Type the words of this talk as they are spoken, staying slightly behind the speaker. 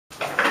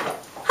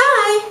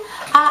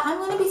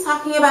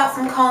talking about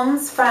some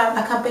combs from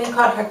a company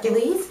called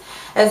Hercules,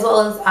 as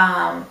well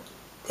as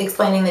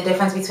explaining the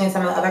difference between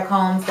some of the other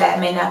combs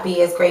that may not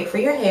be as great for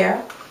your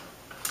hair.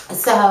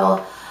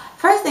 So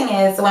first thing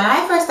is, when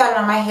I first started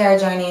on my hair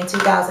journey in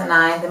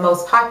 2009, the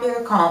most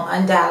popular comb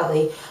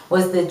undoubtedly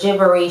was the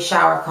Gibbery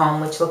shower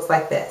comb, which looks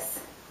like this.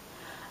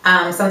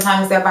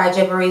 Sometimes they're by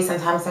Gibbery,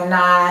 sometimes they're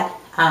not.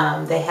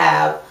 They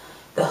have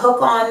the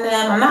hook on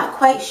them. I'm not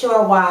quite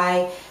sure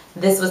why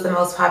this was the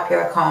most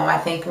popular comb. I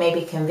think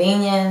maybe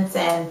convenience,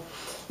 and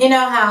you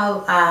know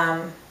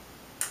how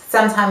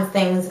sometimes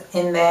things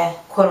in the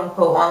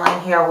quote-unquote online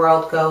hair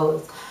world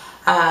goes.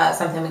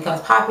 Something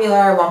becomes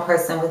popular, one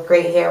person with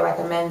great hair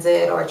recommends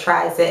it or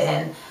tries it,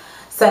 and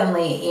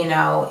suddenly, you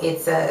know,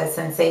 it's a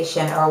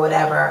sensation or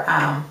whatever.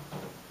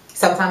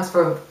 Sometimes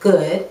for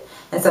good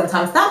and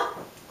sometimes not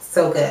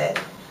so good.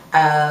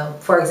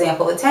 For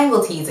example, the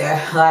Tangle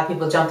Teaser. A lot of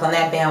people jumped on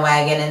that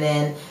bandwagon, and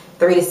then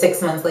 3 to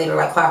 6 months later,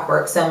 like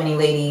clockwork, so many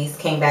ladies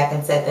came back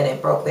and said that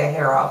it broke their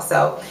hair off.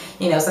 So,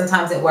 you know,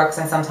 sometimes it works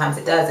and sometimes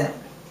it doesn't.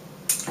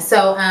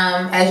 So,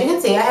 as you can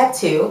see, I have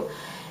two.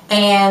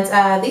 And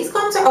these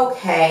combs are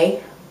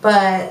okay,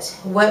 but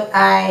what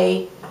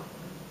I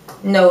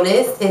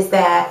noticed is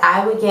that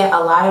I would get a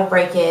lot of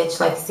breakage.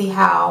 Like, see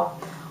how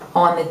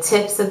on the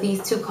tips of these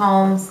two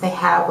combs, they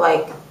have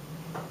like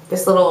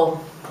this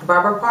little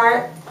rubber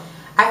part?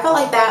 I felt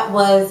like that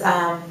was,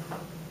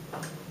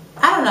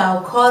 I don't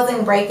know,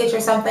 causing breakage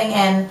or something.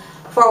 And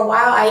for a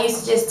while, I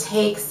used to just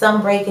take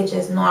some breakage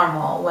as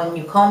normal. When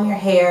you comb your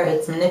hair,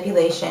 it's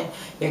manipulation.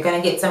 You're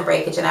going to get some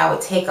breakage, and I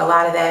would take a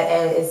lot of that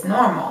as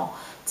normal,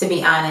 to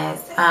be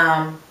honest.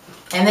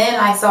 And then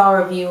I saw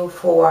a review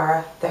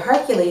for the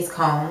Hercules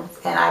combs,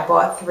 and I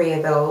bought 3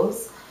 of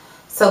those.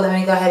 So let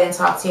me go ahead and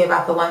talk to you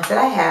about the ones that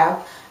I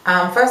have.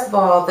 First of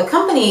all, the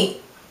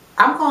company,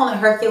 I'm calling it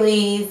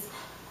Hercules.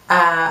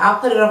 I'll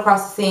put it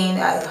across the scene.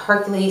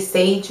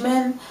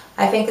 Hercules-Sagemann,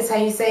 I think is how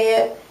you say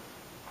it.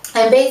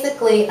 And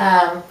basically,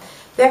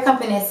 their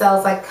company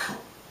sells like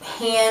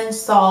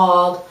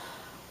hand-sawed,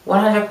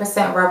 100%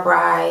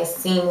 rubberized,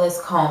 seamless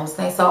combs.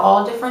 They sell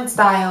all different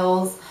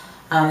styles.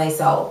 They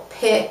sell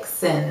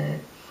picks,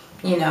 and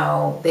you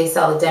know, they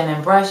sell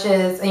Denman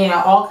brushes, you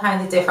know, all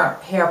kinds of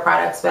different hair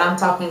products, but I'm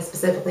talking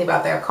specifically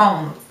about their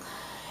combs.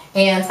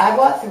 And I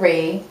bought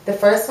 3. The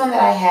first one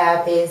that I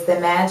have is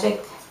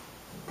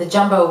the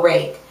Jumbo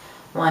Rake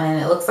one, and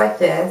it looks like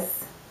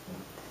this.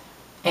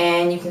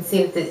 And you can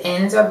see that the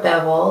ends are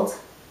beveled,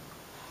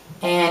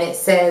 and it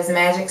says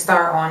Magic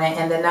Star on it,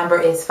 and the number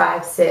is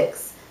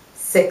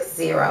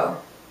 5660.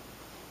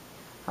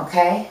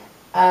 Okay.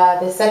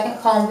 The second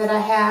comb that I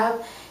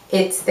have,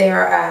 it's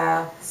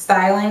their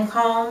styling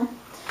comb,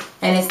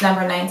 and it's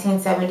number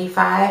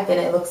 1975, and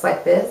it looks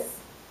like this.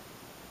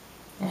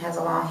 It has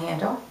a long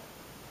handle.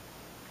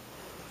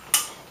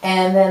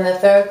 And then the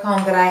third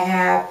comb that I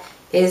have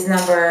is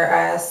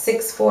number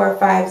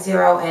 6450,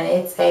 and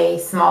it's a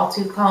small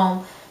tooth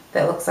comb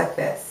that looks like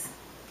this.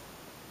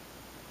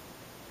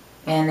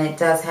 And it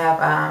does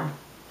have,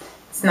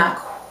 it's not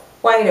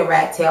quite a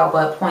rat tail,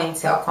 but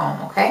ponytail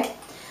comb, okay?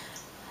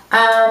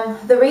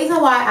 The reason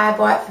why I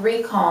bought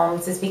 3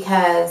 combs is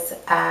because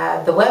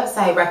the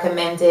website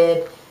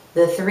recommended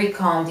the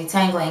 3-comb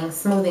detangling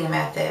smoothing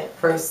method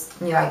for,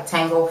 you know, like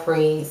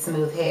tangle-free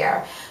smooth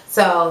hair.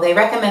 So they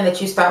recommend that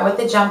you start with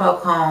the jumbo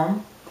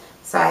comb.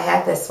 So I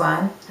had this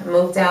one,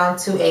 move down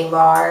to a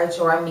large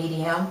or a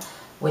medium,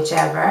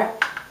 whichever.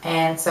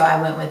 And so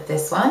I went with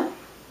this one,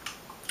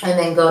 and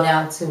then go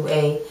down to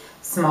a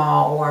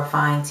small or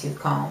fine tooth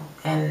comb.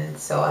 And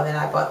so then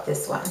I bought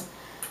this one.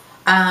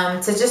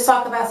 To just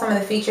talk about some of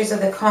the features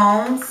of the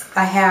combs,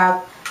 I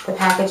have the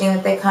packaging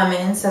that they come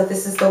in. So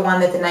this is the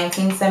one that the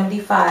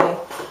 1975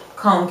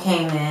 comb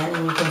came in,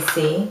 and you can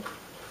see.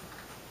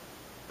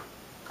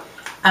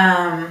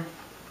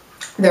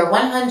 They're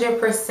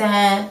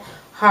 100%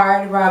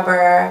 hard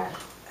rubber.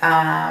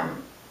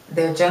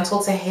 They're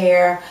gentle to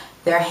hair.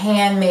 They're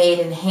handmade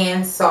and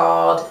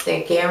hand-sawed.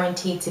 They're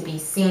guaranteed to be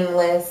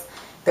seamless.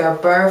 They're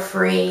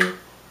burr-free,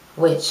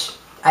 which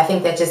I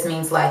think that just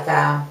means like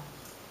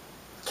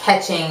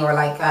catching, or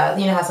like,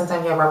 you know how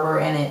sometimes you have rubber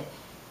and it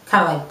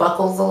kind of like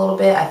buckles a little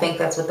bit. I think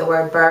that's what the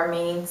word burr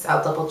means.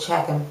 I'll double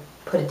check and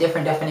put a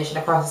different definition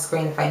across the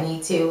screen if I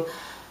need to.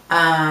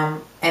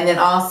 And then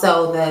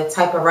also the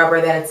type of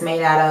rubber that it's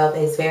made out of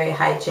is very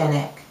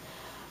hygienic.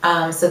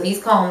 So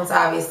these combs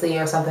obviously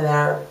are something that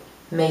are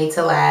made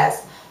to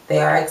last. They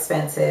are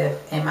expensive,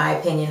 in my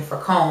opinion, for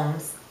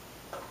combs.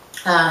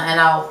 And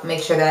I'll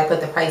make sure that I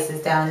put the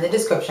prices down in the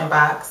description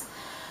box.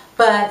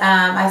 But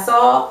I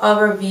saw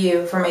a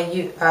review from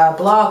a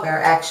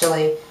blogger,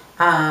 actually.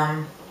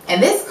 And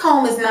this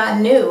comb is not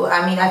new.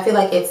 I mean, I feel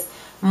like it's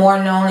more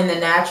known in the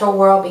natural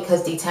world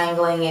because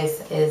detangling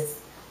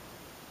is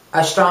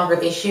a stronger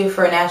issue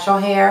for natural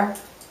hair.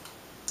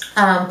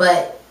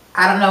 But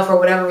I don't know, for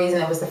whatever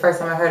reason, it was the first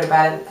time I heard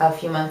about it a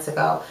few months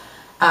ago.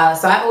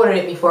 So I ordered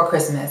it before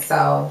Christmas,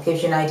 so it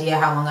gives you an idea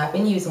how long I've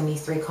been using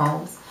these 3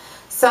 combs.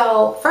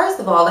 So first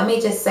of all, let me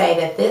just say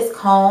that this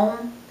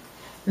comb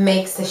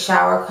makes the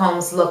shower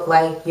combs look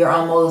like you're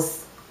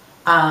almost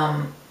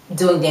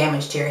doing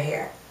damage to your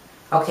hair.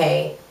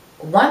 Okay,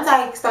 once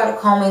I started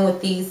combing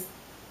with these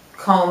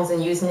combs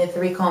and using the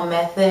 3-comb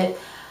method,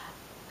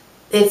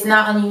 it's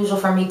not unusual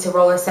for me to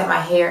roller set my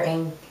hair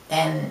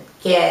and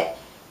get,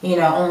 you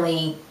know,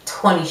 only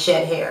 20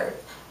 shed hairs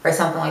or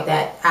something like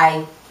that.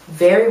 I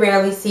very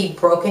rarely see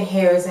broken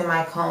hairs in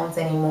my combs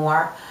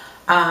anymore,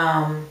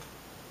 and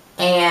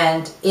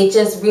it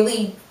just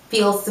really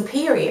feels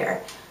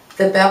superior.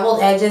 The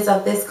beveled edges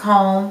of this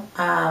comb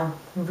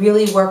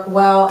really work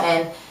well,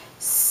 and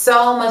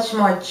so much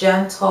more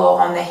gentle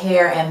on the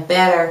hair and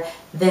better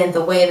than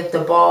the way that the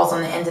balls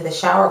on the end of the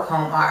shower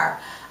comb are.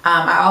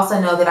 I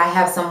also know that I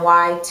have some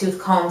wide tooth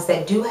combs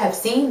that do have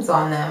seams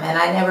on them, and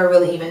I never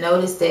really even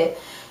noticed it.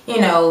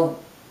 You know,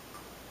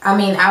 I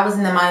mean, I was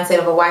in the mindset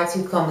of a wide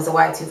tooth comb is a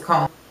wide tooth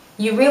comb.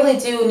 You really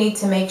do need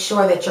to make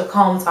sure that your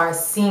combs are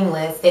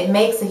seamless. It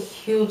makes a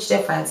huge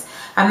difference.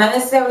 I'm not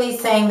necessarily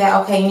saying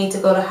that, okay, you need to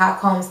go to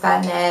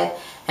hotcombs.net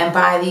and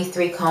buy these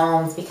 3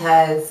 combs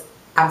because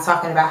I'm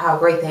talking about how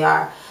great they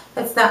are.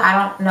 That's not,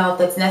 I don't know if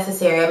that's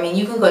necessary. I mean,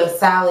 you can go to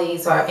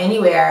Sally's or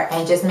anywhere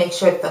and just make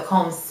sure that the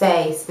combs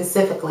say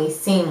specifically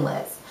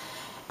seamless.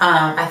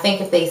 I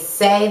think if they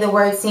say the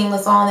word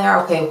seamless on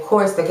there, okay, of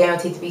course they're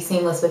guaranteed to be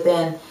seamless, but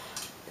then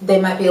they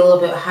might be a little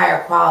bit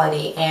higher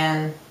quality.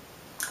 And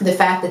the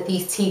fact that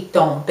these teeth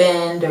don't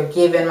bend or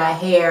give in my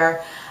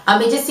hair,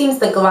 it just seems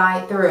to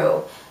glide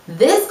through.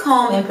 This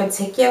comb in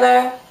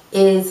particular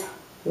is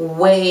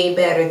way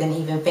better than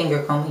even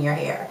finger combing your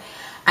hair.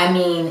 I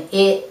mean,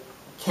 it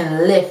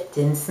can lift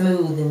and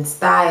smooth and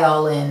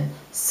style and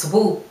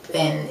swoop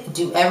and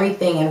do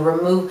everything and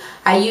remove.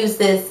 I use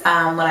this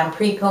when I'm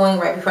pre-pooing,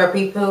 right before I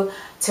pre-poo,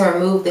 to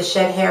remove the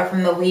shed hair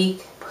from the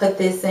week. Put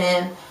this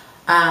in.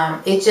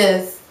 It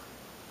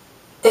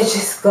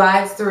just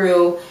glides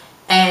through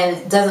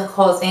and doesn't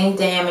cause any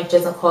damage,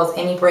 doesn't cause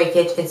any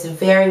breakage. It's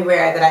very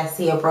rare that I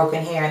see a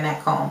broken hair in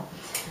that comb.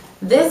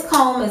 This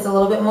comb is a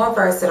little bit more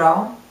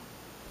versatile.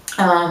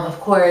 Of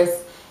course,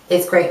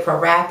 it's great for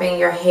wrapping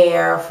your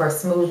hair, for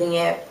smoothing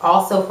it,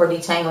 also for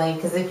detangling,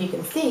 because if you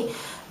can see,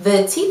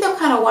 the teeth are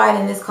kind of wide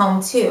in this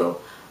comb too.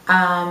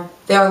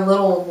 They're a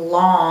little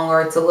long,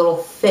 or it's a little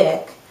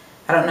thick.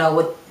 I don't know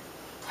what,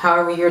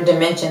 however your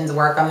dimensions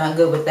work. I'm not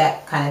good with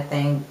that kind of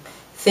thing.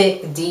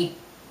 Thick, deep,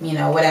 you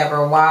know,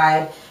 whatever,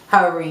 wide,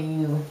 however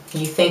you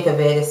think of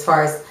it as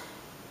far as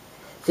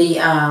the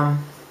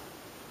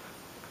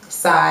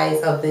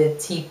size of the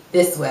teeth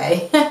this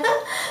way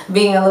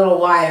being a little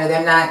wider.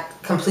 They're not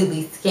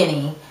completely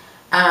skinny,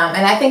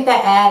 and I think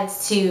that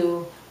adds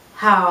to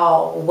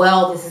how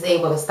well this is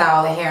able to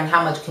style the hair and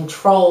how much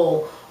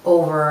control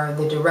over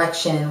the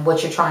direction and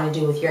what you're trying to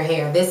do with your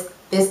hair.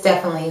 This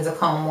definitely is a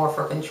comb more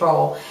for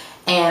control,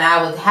 and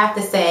I would have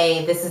to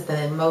say this is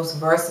the most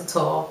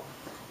versatile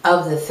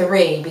of the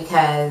 3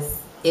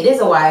 because it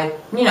is a wide,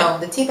 you know,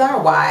 the teeth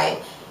are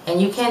wide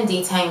and you can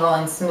detangle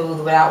and smooth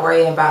without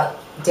worrying about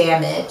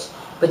damage,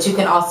 but you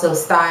can also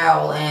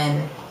style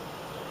and,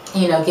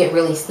 you know, get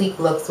really sleek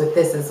looks with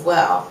this as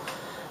well.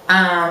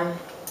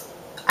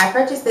 I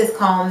purchased this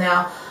comb.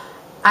 Now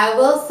I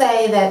will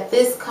say that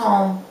this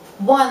comb,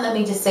 one, let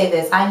me just say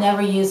this, I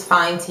never use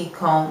fine tooth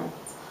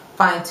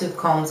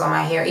combs on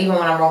my hair, even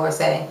when I'm roller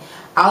setting.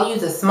 I'll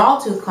use a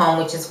small tooth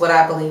comb, which is what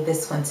I believe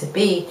this one to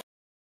be.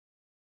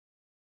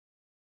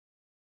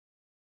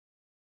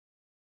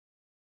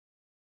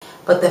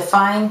 But the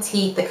fine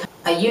teeth,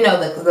 you know,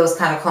 those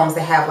kind of combs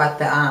that have like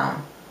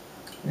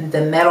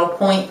the metal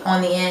point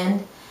on the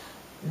end,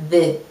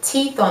 the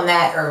teeth on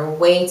that are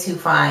way too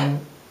fine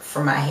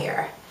for my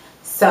hair.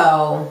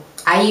 So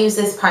I use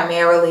this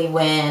primarily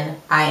when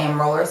I am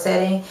roller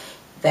setting.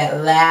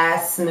 That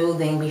last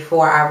smoothing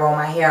before I roll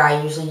my hair,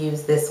 I usually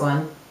use this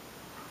one.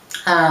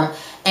 And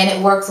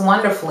it works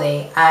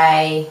wonderfully.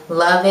 I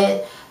love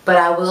it, but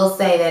I will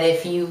say that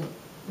if you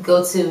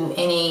go to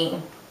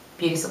any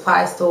beauty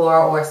supply store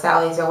or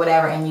Sally's or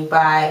whatever and you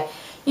buy,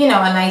 you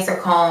know, a nicer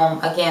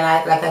comb, again,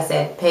 like I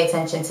said, pay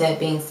attention to it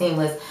being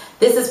seamless.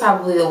 This is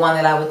probably the one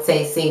that I would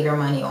say save your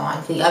money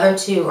on. The other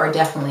 2 are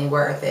definitely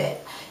worth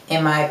it,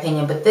 in my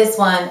opinion. But this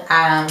one,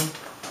 I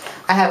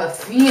have a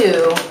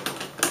few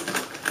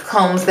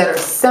combs that are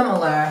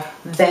similar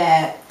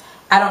that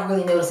I don't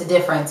really notice a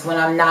difference when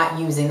I'm not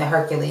using the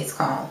Hercules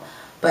comb.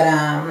 But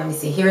let me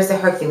see. Here's the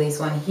Hercules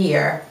one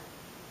here.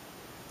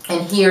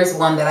 And here's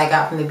one that I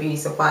got from the beauty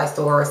supply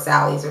store or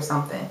Sally's or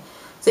something.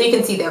 So you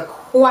can see they're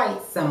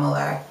quite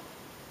similar.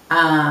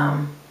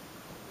 And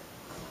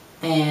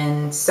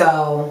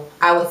so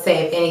I would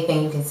say, if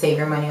anything, you can save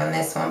your money on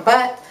this one.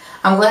 But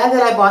I'm glad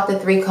that I bought the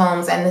 3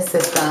 combs and the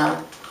system.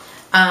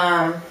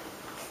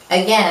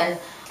 Again,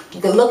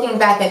 looking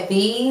back at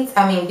these,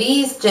 I mean,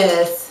 these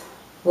just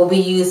will be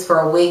used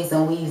for wigs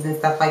and weaves and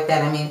stuff like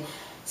that. I mean,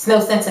 it's no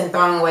sense in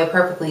throwing away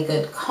perfectly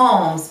good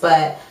combs,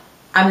 but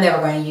I'm never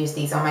going to use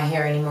these on my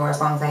hair anymore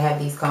as long as I have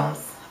these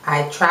combs.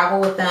 I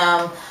travel with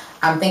them.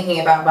 I'm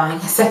thinking about buying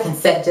a second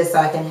set just so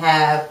I can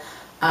have,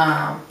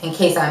 in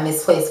case I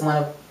misplace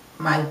one of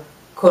my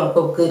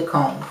quote-unquote good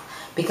combs,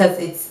 because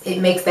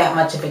it makes that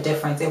much of a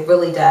difference. It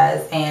really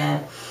does.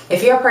 And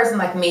if you're a person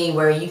like me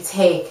where you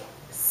take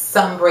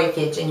some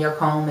breakage in your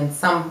comb and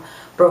some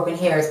broken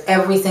hairs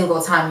every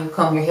single time you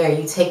comb your hair,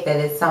 you take that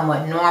as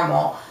somewhat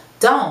normal.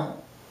 Don't.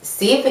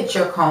 See if it's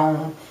your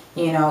comb,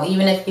 you know,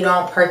 even if you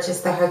don't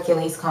purchase the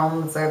Hercules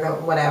combs or the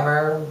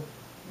whatever,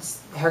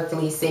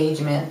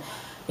 Hercules-Sagemann,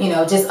 you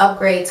know, just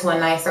upgrade to a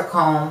nicer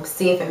comb.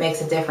 See if it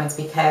makes a difference,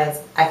 because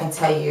I can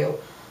tell you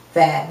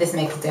that this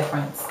makes a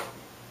difference.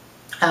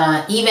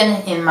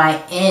 Even in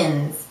my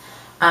ends,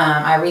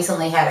 I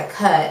recently had a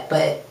cut,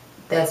 but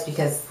that's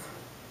because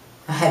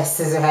I had a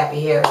scissor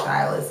happy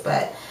hairstylist.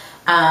 But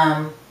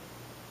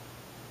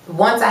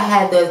once I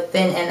had the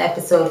thin end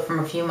episode from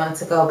a few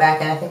months ago,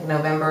 back in I think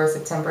November or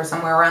September,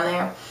 somewhere around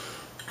there,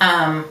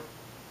 and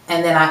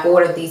then I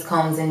ordered these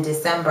combs in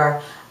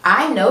December,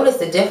 I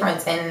noticed a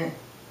difference in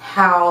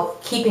how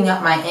keeping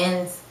up my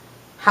ends,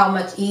 how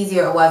much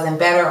easier it was and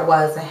better it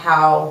was, and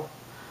how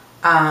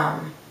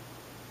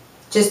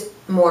just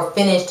more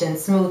finished and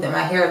smooth that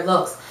my hair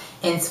looks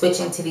in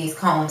switching to these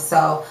combs.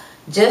 So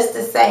just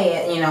to say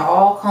it, you know,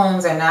 all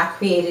combs are not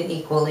created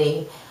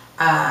equally.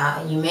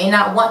 You may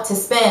not want to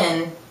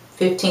spend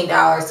 $15,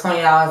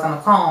 $20 on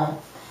a comb,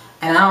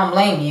 and I don't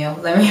blame you.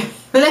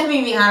 Let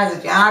me be honest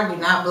with you. I do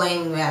not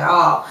blame you at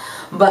all.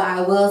 But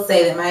I will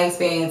say that my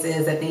experience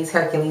is that these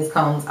Hercules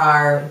combs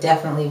are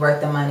definitely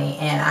worth the money,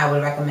 and I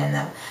would recommend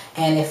them.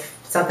 And if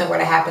something were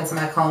to happen to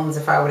my combs,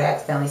 if I were to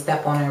accidentally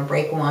step on it or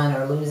break one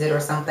or lose it or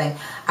something,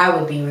 I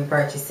would be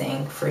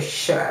repurchasing for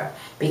sure,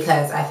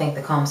 because I think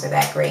the combs are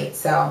that great.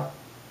 So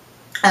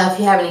if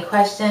you have any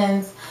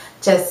questions,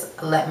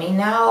 just let me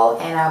know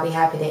and I'll be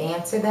happy to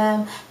answer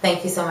them.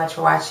 Thank you so much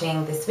for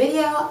watching this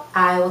video.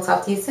 I will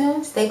talk to you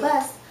soon. Stay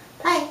blessed.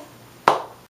 Bye.